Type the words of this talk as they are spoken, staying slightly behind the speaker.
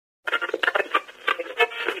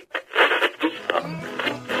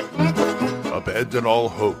Abandon all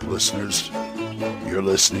hope, listeners. You're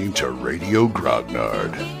listening to Radio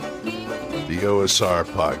Grognard, the OSR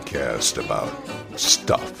podcast about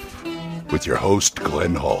stuff, with your host,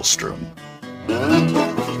 Glenn Hallstrom.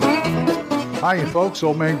 Hi, folks.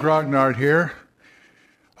 Old Man Grognard here.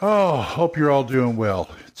 Oh, hope you're all doing well.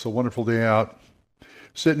 It's a wonderful day out.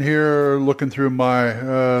 Sitting here looking through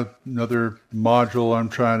my another module I'm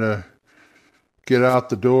trying to get out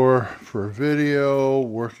the door for a video,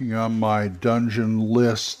 working on my dungeon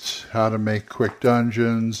list, how to make quick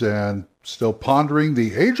dungeons, and still pondering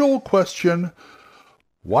the age-old question,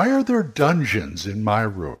 why are there dungeons in my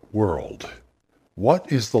world?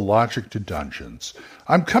 What is the logic to dungeons?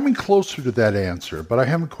 I'm coming closer to that answer, but I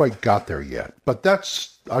haven't quite got there yet. But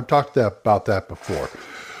I've talked about that before.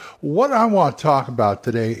 What I want to talk about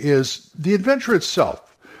today is the adventure itself.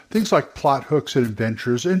 Things like plot hooks and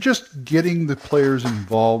adventures, and just getting the players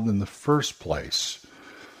involved in the first place.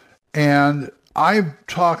 And I've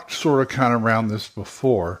talked sort of kind of around this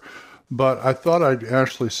before, but I thought I'd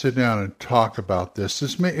actually sit down and talk about this.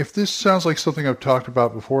 If this sounds like something I've talked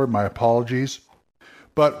about before, my apologies.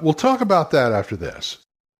 But we'll talk about that after this.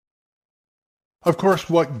 Of course,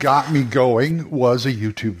 what got me going was a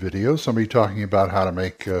YouTube video, somebody talking about how to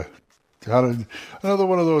make another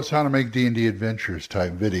one of those how to make D&D adventures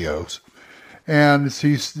type videos. And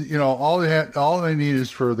he's, all they need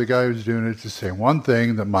is for the guy who's doing it to say one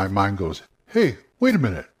thing that my mind goes, hey, wait a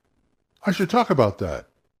minute, I should talk about that.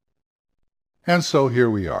 And so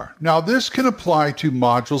here we are. Now, this can apply to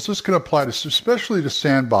modules. This can apply to, especially to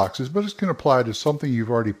sandboxes, but it can apply to something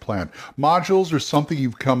you've already planned. Modules are something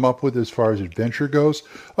you've come up with as far as adventure goes.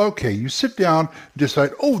 Okay, you sit down,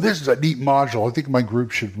 decide, oh, this is a neat module. I think my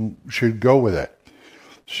group should go with it,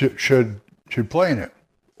 should play in it.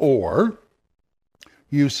 Or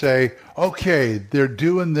you say, okay, they're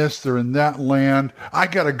doing this, they're in that land. I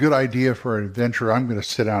got a good idea for an adventure. I'm going to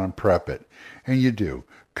sit down and prep it. And you do.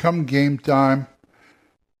 Come game time,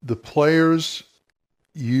 the players,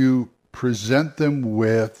 you present them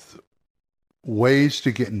with ways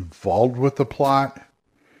to get involved with the plot,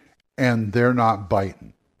 and they're not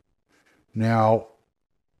biting. Now,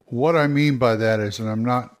 what I mean by that is,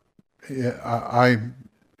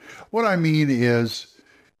 what I mean is,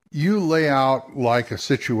 you lay out like a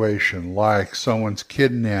situation, like someone's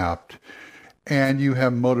kidnapped, and you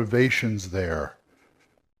have motivations there.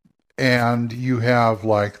 And you have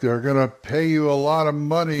they're going to pay you a lot of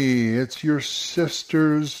money. It's your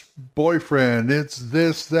sister's boyfriend. It's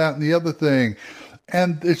this, that, and the other thing.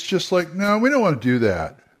 And it's just like, no, we don't want to do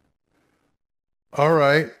that. All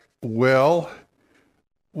right. Well,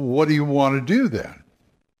 what do you want to do then?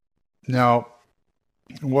 Now,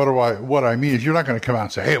 what I mean is you're not going to come out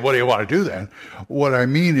and say, hey, what do you want to do then? What I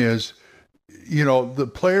mean is,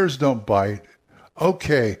 the players don't bite.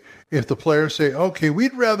 Okay. If the players say, okay,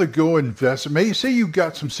 we'd rather go invest, maybe say you've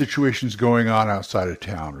got some situations going on outside of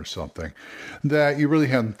town or something that you really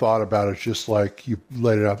hadn't thought about. It's just like you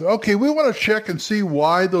laid it out there. Okay, we want to check and see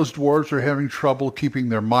why those dwarves are having trouble keeping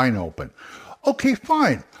their mine open. Okay,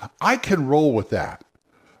 fine. I can roll with that.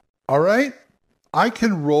 All right? I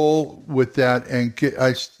can roll with that and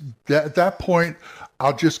at that point,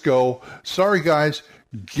 I'll just go, sorry guys,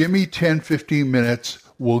 give me 10, 15 minutes,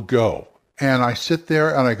 we'll go. And I sit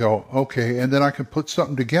there and I go, okay, and then I can put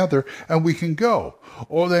something together and we can go.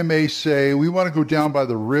 Or they may say, we want to go down by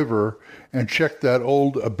the river and check that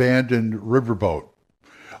old abandoned riverboat.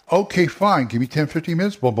 Okay, fine. Give me 10, 15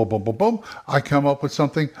 minutes. Boom, boom, boom, boom, boom. I come up with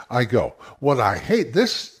something. I go. What I hate,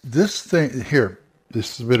 this thing here,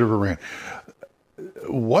 this is a bit of a rant.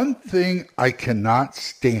 One thing I cannot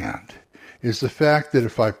stand is the fact that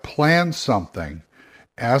if I plan something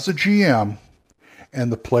as a GM, and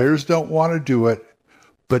the players don't want to do it,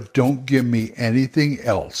 but don't give me anything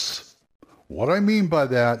else. What I mean by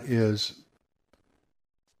that is,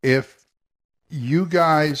 if you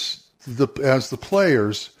guys, as the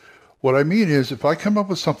players, what I mean is, if I come up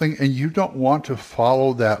with something and you don't want to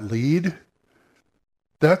follow that lead,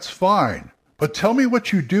 that's fine. But tell me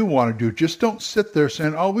what you do want to do. Just don't sit there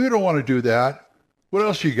saying, oh, we don't want to do that. What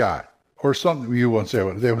else you got? Or something you won't say,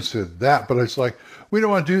 they would say that, but it's like, we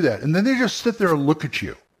don't want to do that. And then they just sit there and look at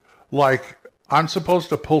you like I'm supposed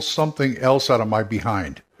to pull something else out of my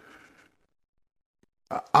behind.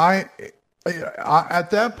 At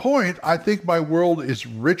that point, I think my world is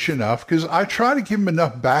rich enough because I try to give them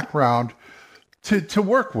enough background to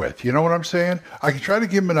work with. You know what I'm saying? I can try to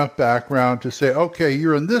give them enough background to say, okay,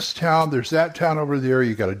 you're in this town. There's that town over there.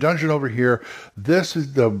 You got a dungeon over here. This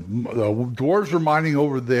is the dwarves are mining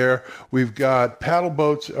over there. We've got paddle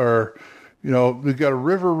boats or, We've got a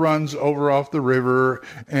river runs over off the river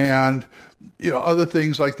and, other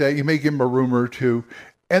things like that. You may give them a room or two.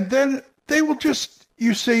 And then they will just,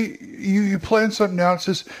 you say, you plan something out and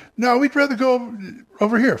says, no, we'd rather go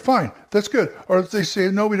over here. Fine. That's good. Or if they say,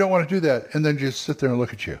 no, we don't want to do that. And then just sit there and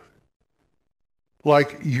look at you.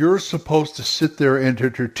 Like you're supposed to sit there and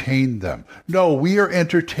entertain them. No, we are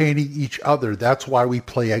entertaining each other. That's why we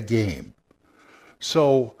play a game.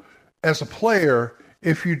 So as a player,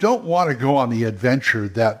 if you don't want to go on the adventure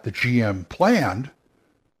that the GM planned,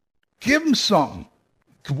 give them something.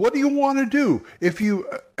 What do you want to do?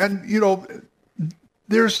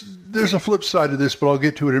 There's a flip side to this, but I'll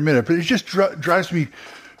get to it in a minute. But it just drives me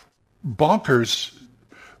bonkers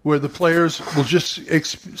where the players will just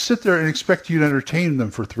sit there and expect you to entertain them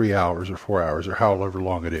for 3 hours or 4 hours or however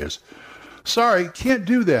long it is. Sorry, can't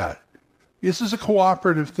do that. This is a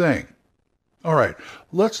cooperative thing. All right,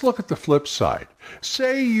 let's look at the flip side.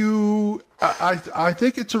 Say I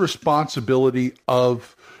think it's a responsibility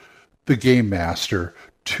of the game master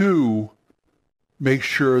to make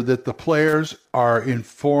sure that the players are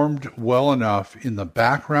informed well enough in the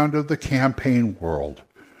background of the campaign world.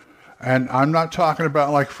 And I'm not talking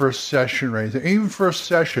about like first session or anything. Even first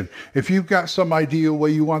session, if you've got some idea where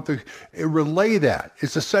you want relay that.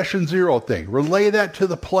 It's a session 0 thing. Relay that to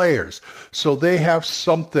the players so they have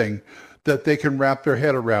something that they can wrap their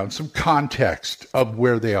head around, some context of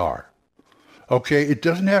where they are. Okay, it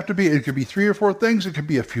doesn't have to be, it could be 3 or 4 things. It could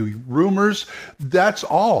be a few rumors. That's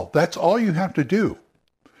all. That's all you have to do.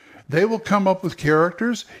 They will come up with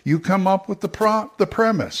characters. You come up with the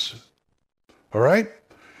premise. All right?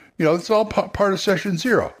 It's all part of session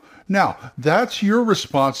 0. Now, that's your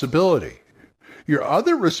responsibility. Your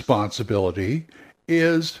other responsibility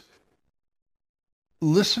is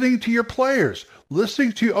listening to your players.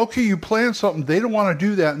 Listening to, okay, you plan something. They don't want to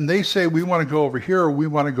do that. And they say, we want to go over here or we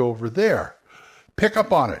want to go over there. Pick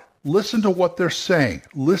up on it. Listen to what they're saying.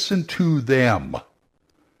 Listen to them.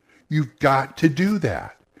 You've got to do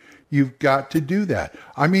that. You've got to do that.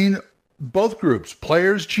 I mean, both groups,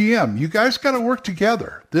 players, GM, you guys got to work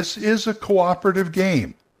together. This is a cooperative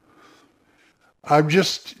game.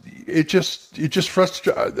 This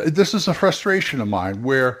is a frustration of mine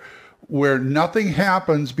where nothing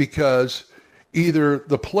happens because either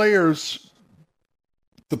the players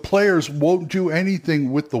won't do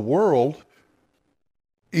anything with the world,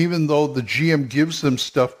 even though the GM gives them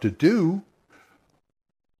stuff to do,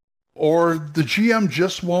 or the GM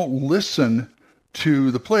just won't listen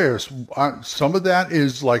to the players. Some of that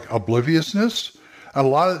is like obliviousness.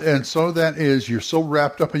 And some of that is you're so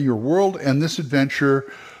wrapped up in your world and this adventure,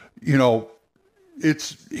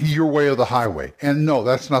 it's your way or the highway. And no,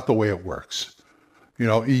 that's not the way it works.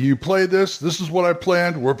 You play this is what I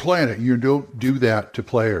planned, we're playing it. You don't do that to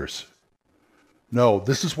players. No,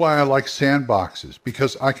 this is why I like sandboxes,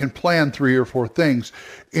 because I can plan 3 or 4 things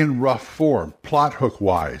in rough form, plot hook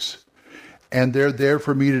wise, and they're there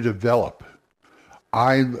for me to develop.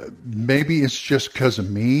 Maybe it's just because of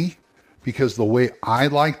me, because the way I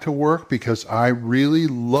like to work, because I really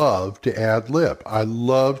love to ad lib. I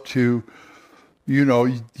love to,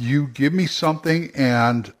 you give me something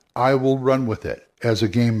and I will run with it as a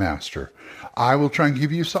game master. I will try and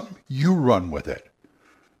give you something, you run with it.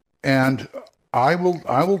 And I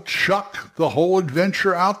will chuck the whole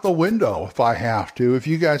adventure out the window if I have to. If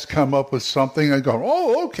you guys come up with something, I go,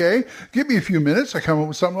 oh, okay, give me a few minutes. I come up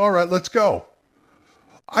with something, all right, let's go.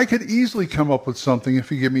 I could easily come up with something if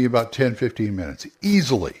you give me about 10, 15 minutes.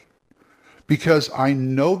 Easily. Because I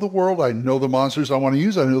know the world, I know the monsters I want to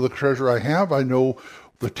use, I know the treasure I have, I know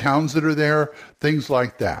the towns that are there, things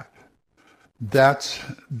like that. That's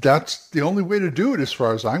the only way to do it as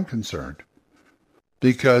far as I'm concerned.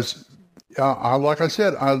 Because, like I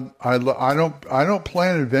said, I don't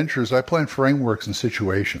plan adventures, I plan frameworks and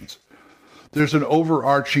situations. There's an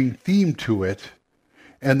overarching theme to it,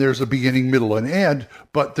 and there's a beginning, middle, and end,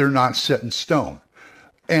 but they're not set in stone.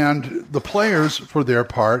 And the players, for their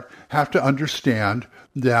part, have to understand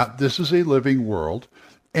that this is a living world,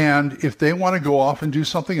 and if they want to go off and do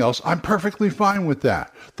something else, I'm perfectly fine with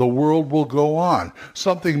that. The world will go on.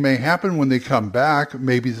 Something may happen when they come back.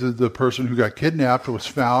 Maybe the person who got kidnapped was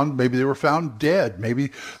found. Maybe they were found dead.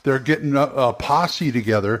 Maybe they're getting a posse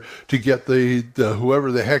together to get the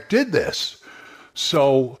whoever the heck did this.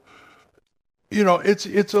 So,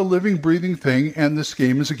 it's a living, breathing thing, and this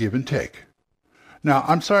game is a give and take. Now,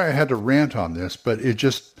 I'm sorry I had to rant on this, but it's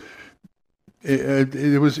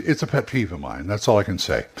a pet peeve of mine. That's all I can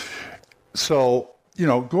say. So,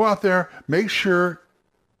 go out there, make sure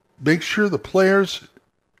the players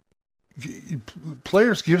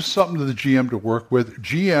Players give something to the GM to work with.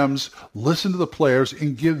 GMs listen to the players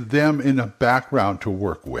and give them in a background to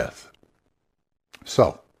work with.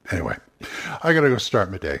 So, anyway, I got to go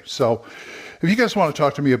start my day. So, if you guys want to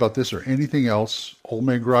talk to me about this or anything else,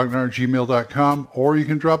 oldmangrognard@gmail.com, or you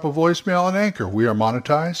can drop a voicemail on Anchor. We are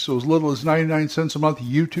monetized, so as little as 99 cents a month,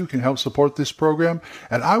 you too can help support this program,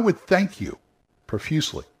 and I would thank you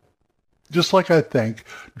profusely. Just like I thank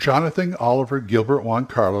Jonathan, Oliver, Gilbert, Juan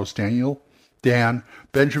Carlos, Daniel, Dan,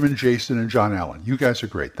 Benjamin, Jason, and John Allen. You guys are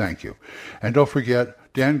great. Thank you. And don't forget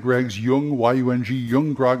Dan Gregg's Jung, Y-U-N-G,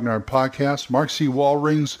 Jung Grognard podcast, Mark C.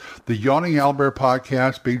 Walring's The Yawning Owlbear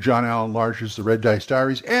podcast, Big John Allen Large's The Red Dice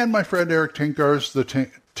Diaries, and my friend Eric Tinker's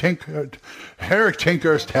Eric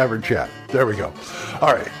Tinker's Tavern Chat. There we go.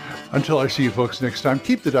 All right. Until I see you folks next time,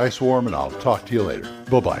 keep the dice warm, and I'll talk to you later.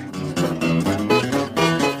 Bye-bye.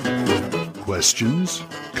 Questions?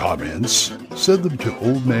 Comments? Send them to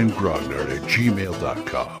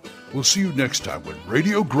oldmangrognard@gmail.com. We'll see you next time when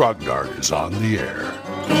Radio Grognard is on the air.